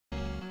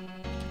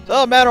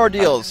Oh, man,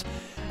 Ordeals.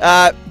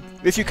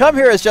 If you come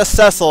here as just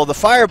Cecil, the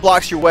fire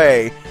blocks your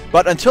way,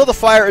 but until the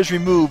fire is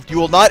removed, you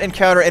will not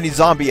encounter any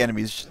zombie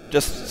enemies,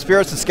 just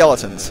spirits and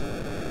skeletons.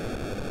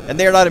 And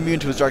they are not immune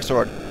to his dark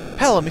sword.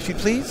 Pelham, if you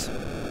please.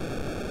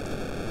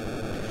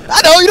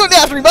 I know, you don't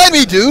have to remind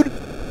me, dude!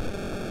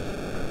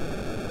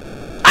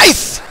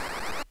 Ice!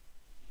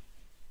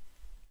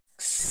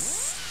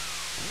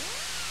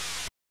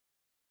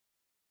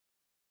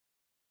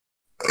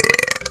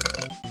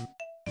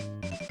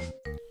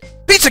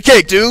 Pizza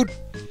cake, dude!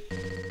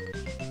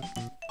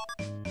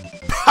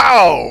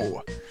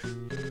 Pow!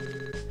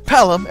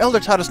 Pelham, Elder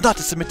taught us not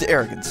to submit to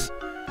arrogance.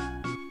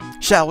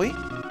 Shall we?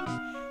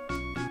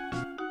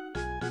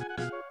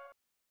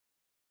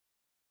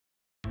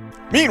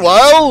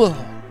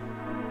 Meanwhile...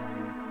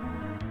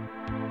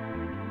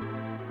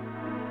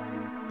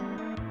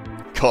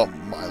 Come,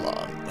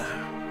 Mylon.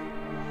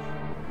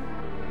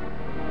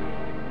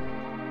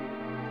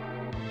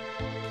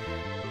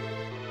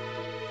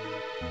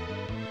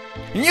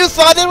 You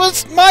thought it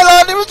was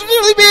Mylon, it was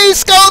really me,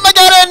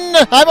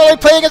 Skullmageddon! I'm only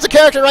playing as a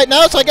character right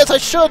now, so I guess I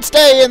should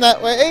stay in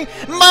that way.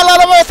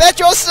 Mylon of Earth at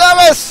your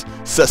service!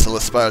 Cecil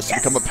aspires to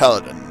become a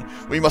paladin.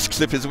 We must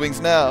clip his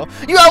wings now.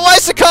 You are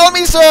wise to call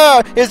me,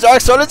 sir! His dark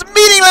sword is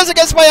meaningless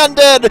against my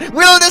undead!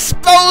 We'll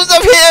dispose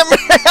of him!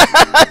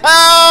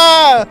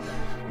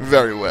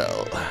 Very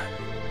well.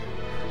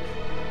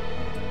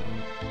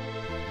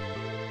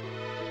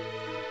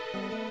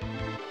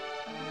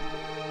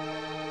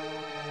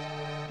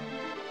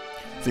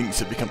 Things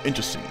have become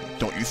interesting,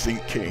 don't you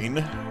think, Kain?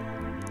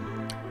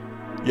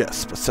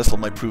 Yes, but Cecil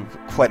might prove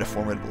quite a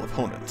formidable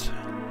opponent.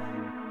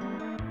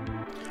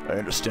 I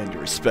understand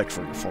your respect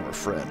for your former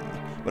friend,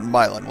 but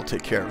Mylon will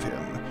take care of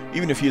him,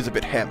 even if he is a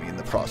bit hammy in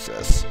the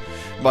process.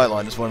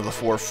 Mylon is one of the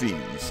four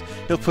fiends.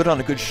 He'll put on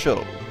a good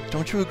show.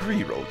 Don't you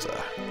agree,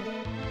 Rosa?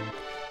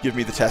 Give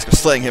me the task of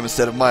slaying him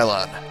instead of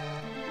Mylon.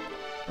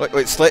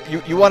 Wait, slay?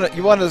 You want to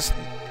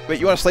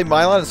slay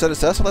Mylon instead of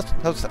Cecil?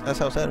 That's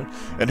how it's ended.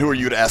 And who are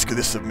you to ask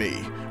this of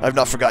me? I've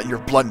not forgotten your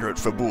blunder at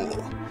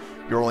Fabul.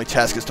 Your only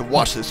task is to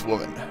watch this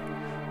woman.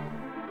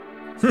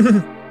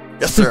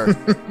 Yes, sir.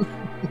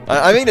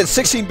 I mean, it's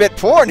 16-bit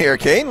porn here,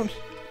 Kain.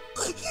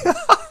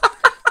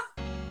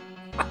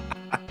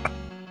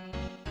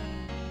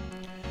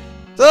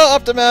 So,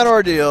 Octomamm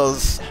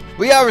Ordeals.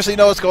 We obviously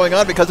know what's going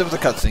on because it was a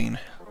cutscene.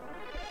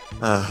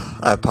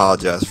 I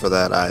apologize for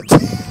that.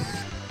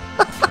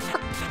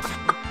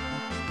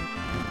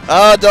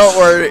 Don't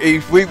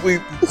worry.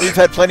 We've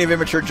had plenty of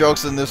immature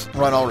jokes in this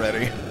run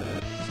already.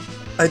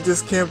 I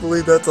just can't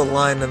believe that's a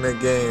line in the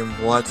game.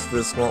 Watch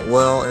this one.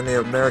 Well, in the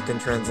American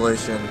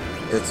translation,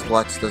 it's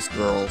watch this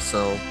girl,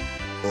 so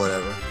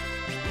whatever.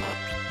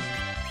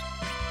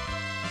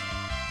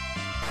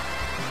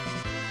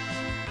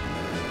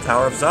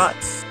 Tower of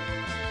Zots.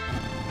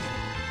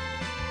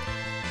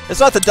 It's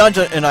not the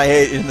dungeon I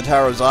hate in the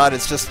Tower of Zod,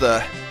 it's just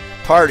the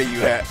party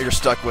you're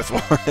stuck with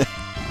for it.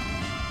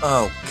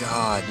 Oh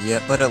god,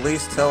 yeah, but at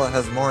least Tella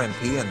has more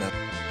MP in them.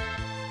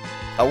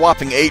 A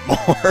whopping 8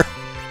 more.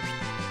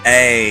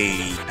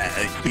 Hey,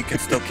 you can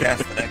still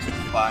cast the extra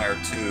fire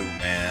too,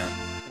 man.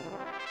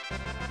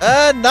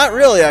 Not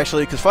really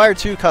actually, because Fire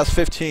 2 costs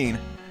 15.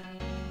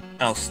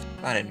 Oh,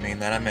 I didn't mean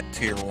that, I meant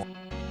tier 1.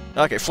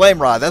 Okay, Flame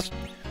Rod, that's...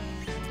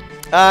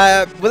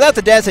 without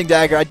the Dancing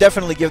Dagger, I'd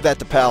definitely give that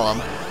to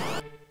Pelham.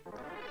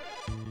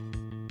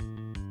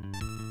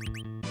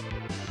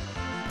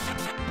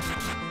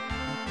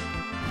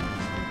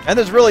 And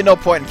there's really no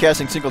point in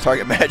casting single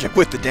target magic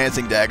with the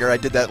Dancing Dagger. I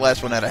did that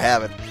last one out of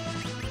habit.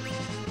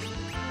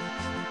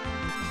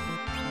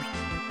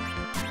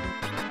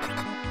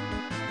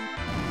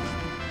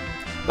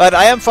 But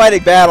I am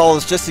fighting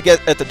battles just to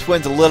get at the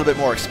twins a little bit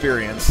more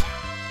experience.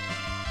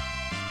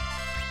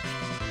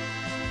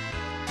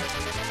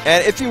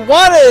 And if you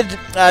wanted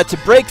to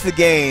break the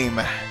game,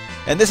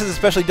 and this is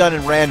especially done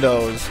in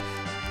randos,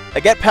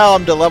 get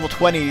Pelham to level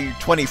 20,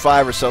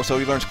 25 or so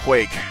he learns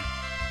Quake.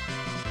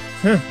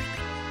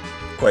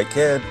 Quake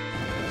Kid.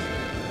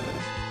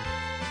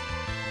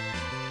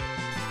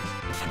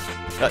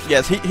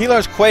 Yes, he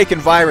learns Quake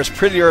and Virus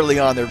pretty early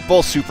on. They're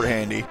both super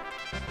handy.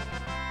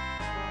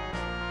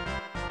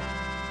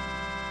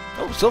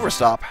 Oh,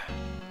 Silverstop.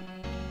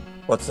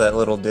 What's that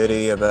little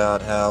ditty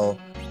about how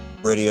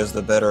Rydia's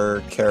the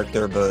better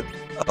character, but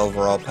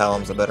overall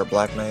Pelham's a better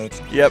black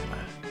mage? Yep.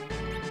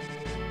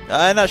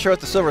 I'm not sure what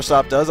the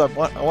Silverstop does. I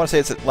want to say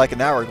it's like an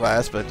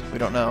hourglass, but we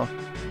don't know.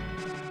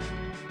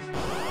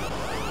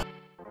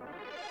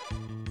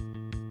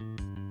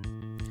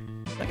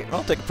 Okay,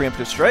 I'll take a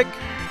preemptive strike.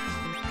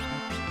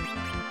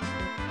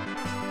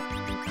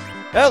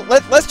 Well,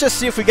 let's just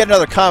see if we get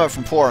another comment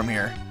from Porum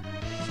here.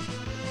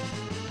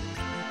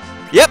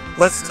 Yep.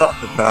 Let's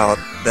talk about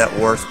that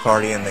worst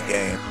party in the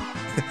game.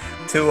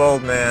 2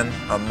 old men,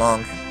 a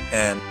monk,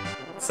 and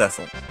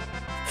Cecil.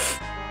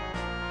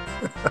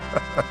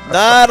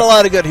 Not a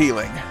lot of good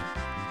healing.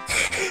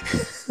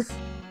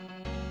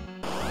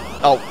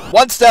 Oh,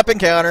 1-step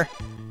encounter.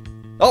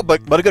 Oh,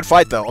 but a good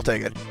fight though. I'll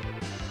take it.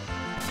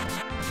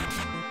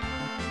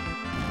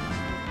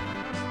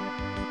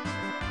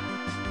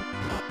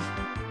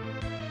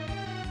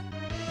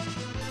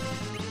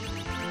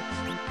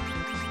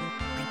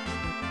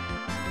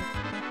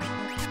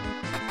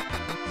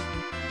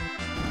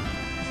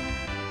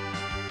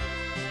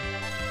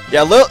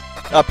 Yeah,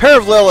 a pair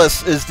of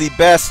Liliths is the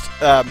best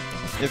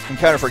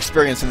encounter for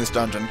experience in this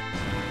dungeon.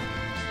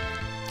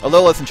 A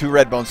Lilith and 2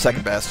 red bones,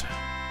 second best.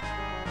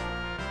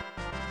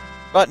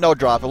 But no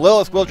drop. A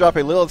Lilith will drop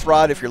a Lilith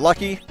rod if you're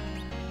lucky.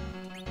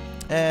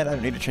 And I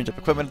don't need to change up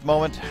equipment at the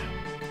moment.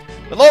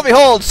 But lo and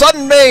behold,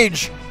 sudden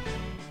mage!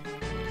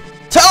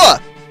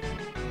 Tella!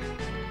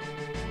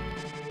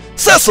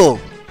 Cecil!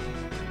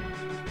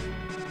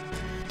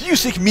 Do you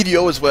seek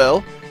Medio as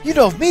well? You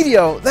know of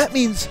Medio, that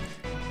means...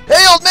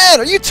 Hey old man,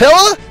 are you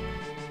Tella?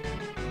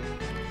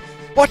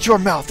 Watch your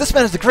mouth, this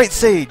man is a great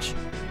sage.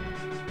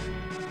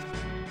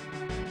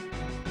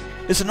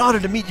 It's an honor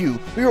to meet you.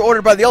 We were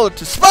ordered by the Elder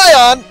to spy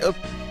on...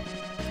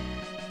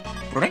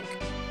 Blink.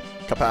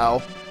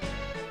 Kapow.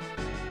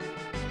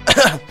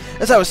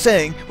 As I was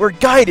saying, we're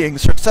guiding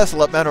Sir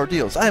Cecil up Mount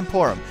Ordeals. I am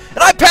Porum. And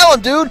I'm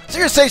Palom, dude! So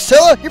you're Sage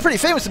Tella? You're pretty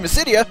famous in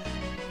Mysidia.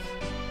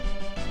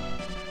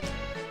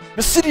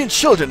 Mysidian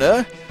children,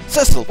 eh?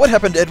 Cecil, what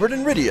happened to Edward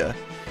and Rydia?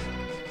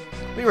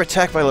 We were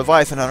attacked by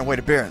Leviathan on our way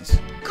to Barrens.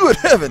 Good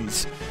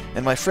heavens!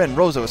 And my friend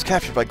Rosa was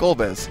captured by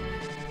Golbez.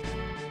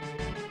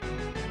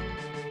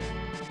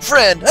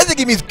 Friend? I think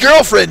he means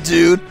girlfriend,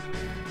 dude!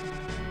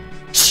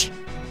 Shh.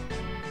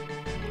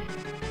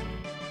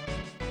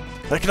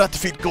 I cannot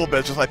defeat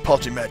Golbez with my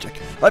paltry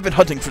magic. I've been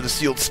hunting for the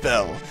sealed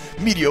spell.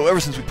 Medio ever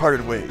since we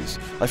parted ways.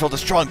 I felt a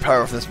strong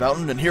power from this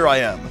mountain, and here I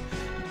am.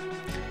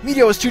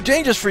 Medio is too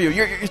dangerous for you.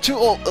 You're too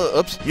old.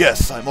 Oops.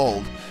 Yes, I'm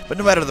old. But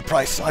no matter the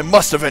price, I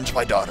must avenge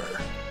my daughter.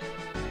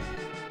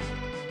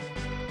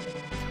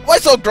 Why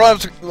do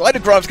Groms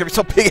gotta be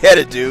so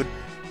pig-headed, dude?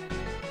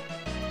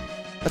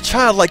 A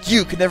child like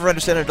you could never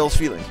understand an adult's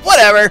feelings.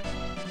 Whatever!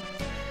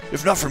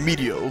 If not for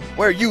Medio,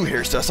 why are you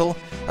here, Cecil?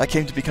 I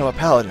came to become a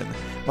paladin.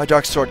 My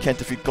dark sword can't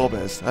defeat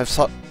Golbez. I've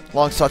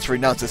long sought to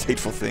renounce this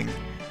hateful thing.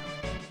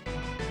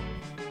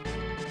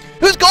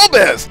 Who's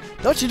Golbez?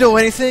 Don't you know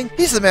anything?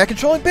 He's the man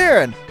controlling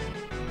Baron.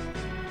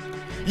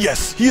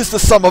 Yes, he is the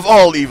sum of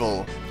all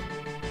evil.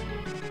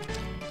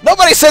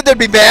 Nobody said there'd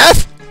be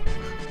math!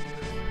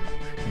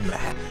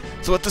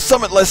 So at the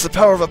summit lies the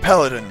power of a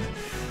paladin.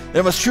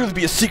 There must truly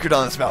be a secret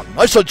on this mountain.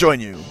 I shall join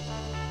you.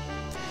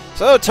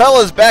 So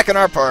Tella's back in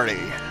our party.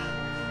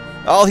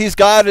 All he's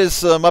got is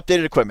some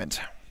updated equipment.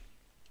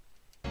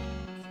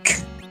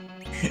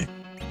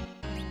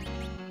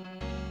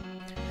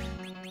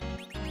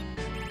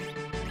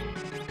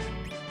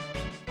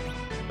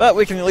 But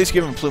we can at least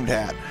give him a plumed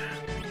hat.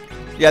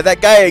 Yeah,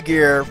 that Gaia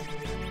gear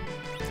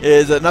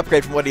is an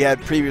upgrade from what he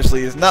had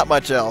previously. There's not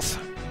much else.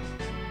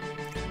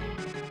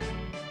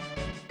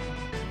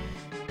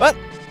 But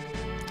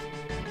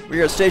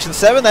we are at Station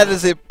 7. That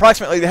is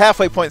approximately the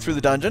halfway point through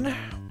the dungeon.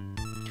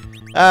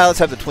 Let's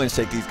have the twins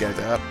take these guys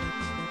out.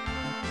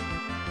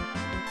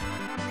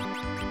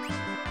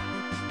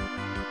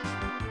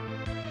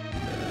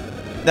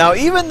 Now,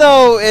 even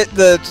though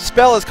the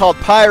spell is called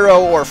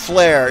Pyro or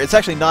Flare, it's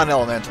actually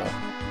non-elemental.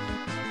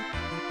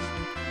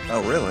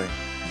 Oh, really?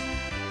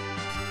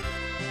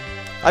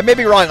 I may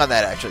be wrong on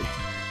that, actually.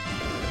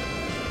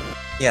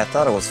 Yeah, I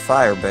thought it was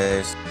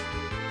fire-based.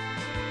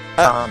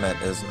 Comet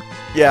isn't.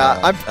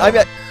 Yeah,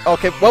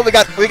 okay. Well, we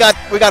got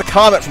a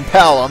comment from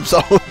Palom,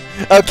 so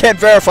I can't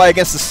verify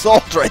against the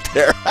salt right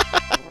there.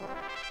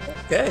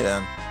 Okay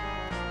then.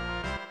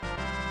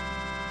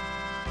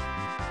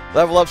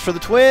 Level ups for the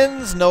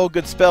twins. No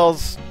good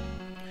spells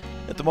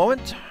at the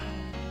moment.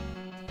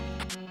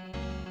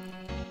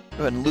 Go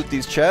ahead and loot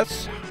these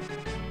chests.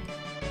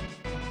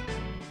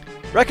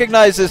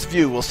 Recognize this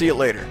view. We'll see it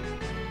later.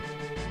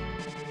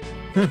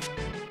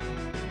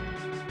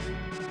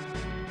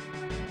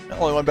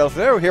 Only one battle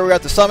there. Here we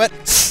got the summit.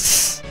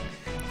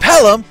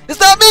 Palom, it's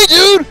not me,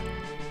 dude.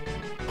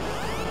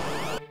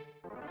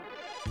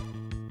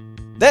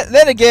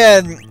 Then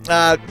again,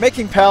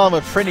 making Palom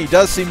a Prinny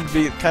does seem to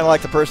be kind of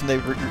like the person they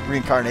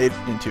reincarnate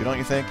into, don't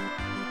you think?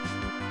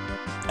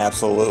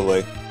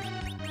 Absolutely.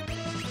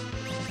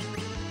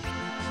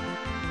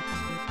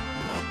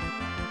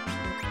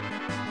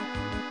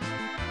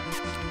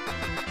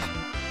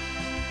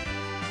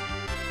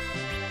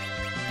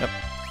 Yep.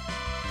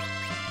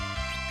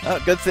 Oh,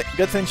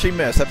 good thing she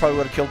missed. That probably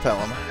would have killed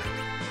Palom.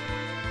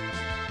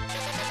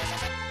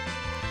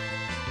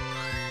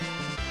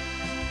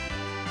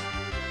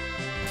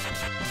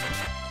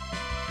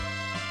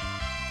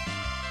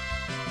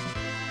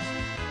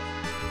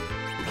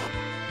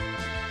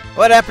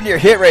 What happened to your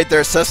hit rate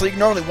there, Cecil? You can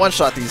normally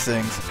one-shot these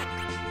things.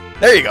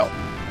 There you go.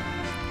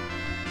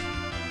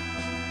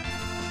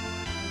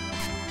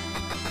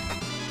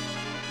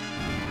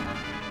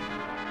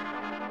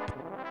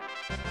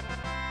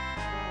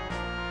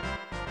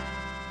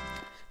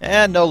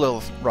 And no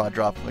little rod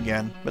drop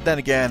again. But then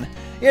again,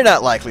 you're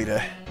not likely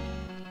to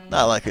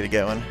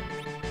get one.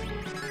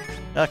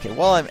 Okay,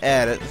 while I'm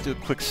at it, let's do a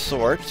quick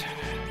sort.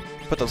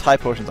 Put those high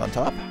potions on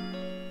top.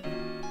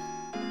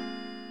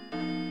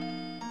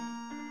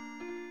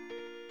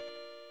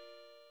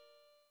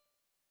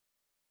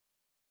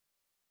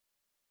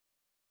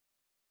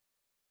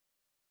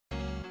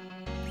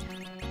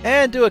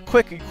 And do a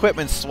quick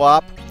equipment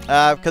swap.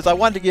 because I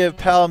wanted to give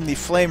Palom the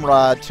Flame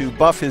Rod to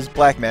buff his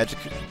black magic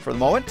for the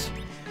moment.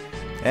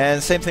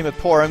 And same thing with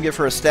Porum, give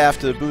her a staff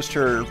to boost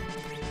her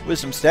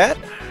wisdom stat.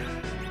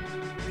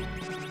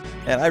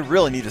 And I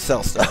really need to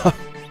sell stuff.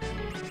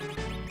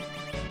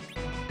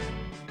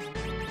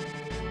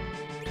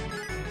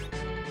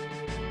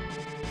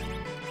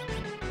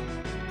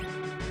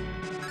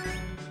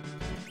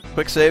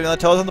 Quick save on the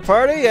toes on the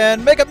party,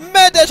 and make a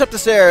mad dash up the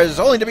stairs,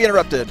 only to be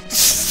interrupted.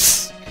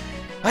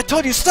 I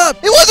told you stop!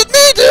 It wasn't me,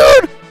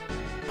 dude!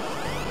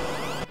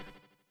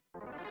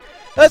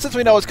 And since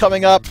we know what's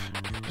coming up,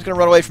 I'm just gonna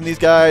run away from these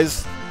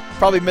guys.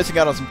 Probably missing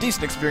out on some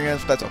decent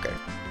experience, but that's okay.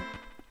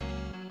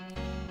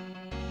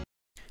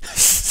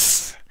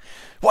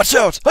 Watch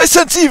out! I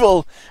sense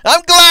evil!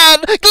 I'm glad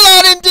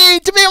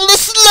indeed, to be able to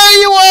slay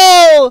you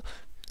all!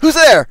 Who's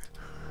there?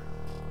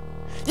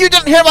 You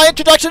didn't hear my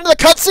introduction to the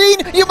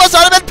cutscene? You must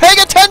not have been paying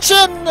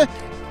attention!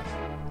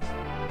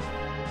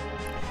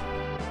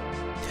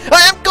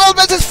 I am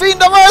Goldman's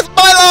Fiend of Earth,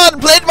 Mylon,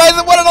 played by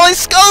the one and only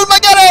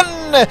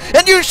Skullmageddon!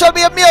 And you shall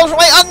be a meal for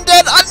my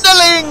undead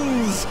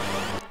underlings!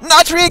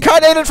 Not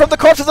reincarnated from the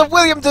corpses of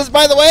Williamses,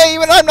 by the way,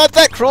 even I'm not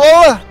that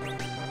cruel!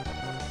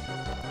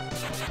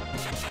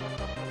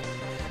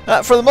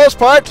 For the most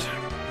part,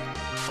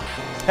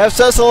 have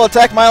Cecil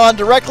attack Mylon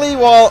directly,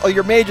 while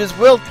your mages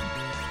will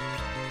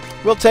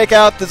take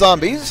out the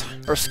zombies,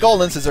 or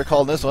Skullins as they're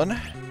called in this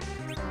one.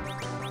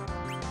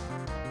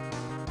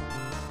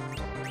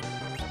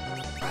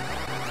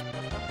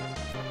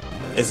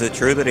 Is it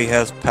true that he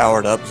has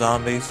powered up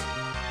zombies?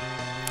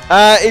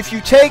 If you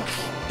take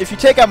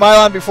out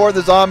Mylon before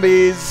the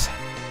zombies,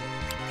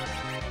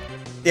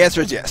 the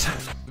answer is yes.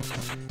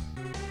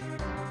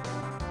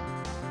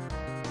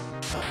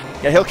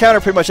 Yeah, he'll counter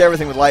pretty much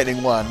everything with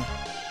Lightning 1.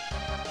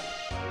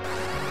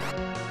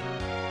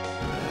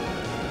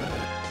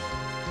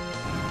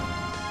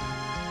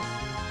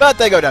 But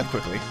they go down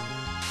quickly.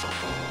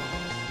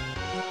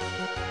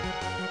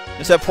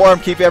 Just have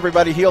Porum keep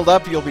everybody healed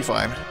up, you'll be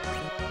fine.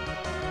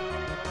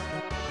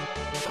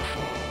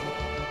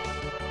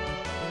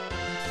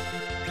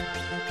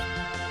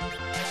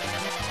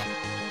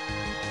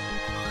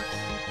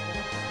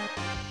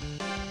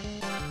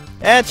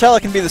 And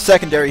Chella can be the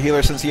secondary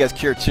healer since he has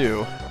Cure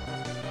 2.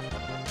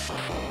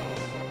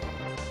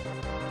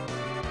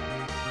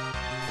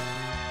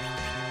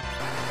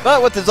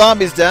 But with the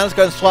zombies down, let's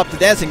go ahead and swap the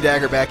Dancing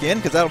Dagger back in,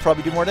 because that'll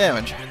probably do more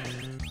damage.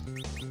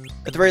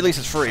 At the very least,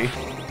 it's free.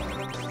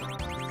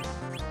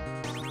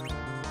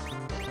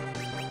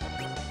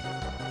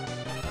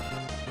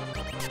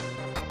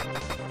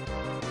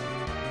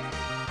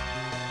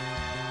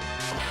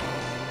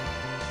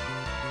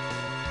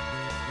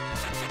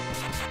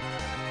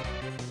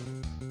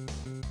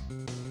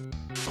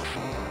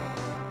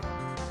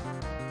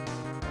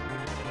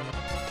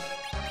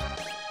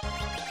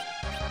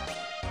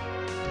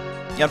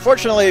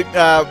 Unfortunately,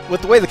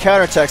 with the way the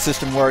counterattack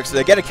system works,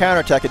 they get a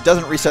counterattack, it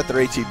doesn't reset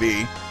their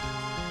ATB.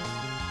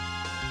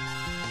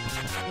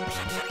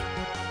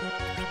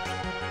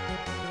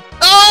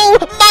 Oh,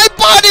 my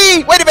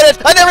body! Wait a minute,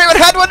 I never even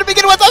had one to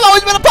begin with, I've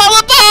always been a pile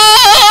of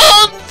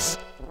bones!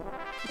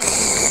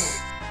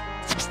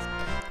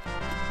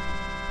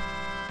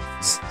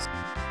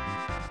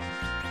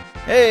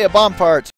 Hey, a bomb part.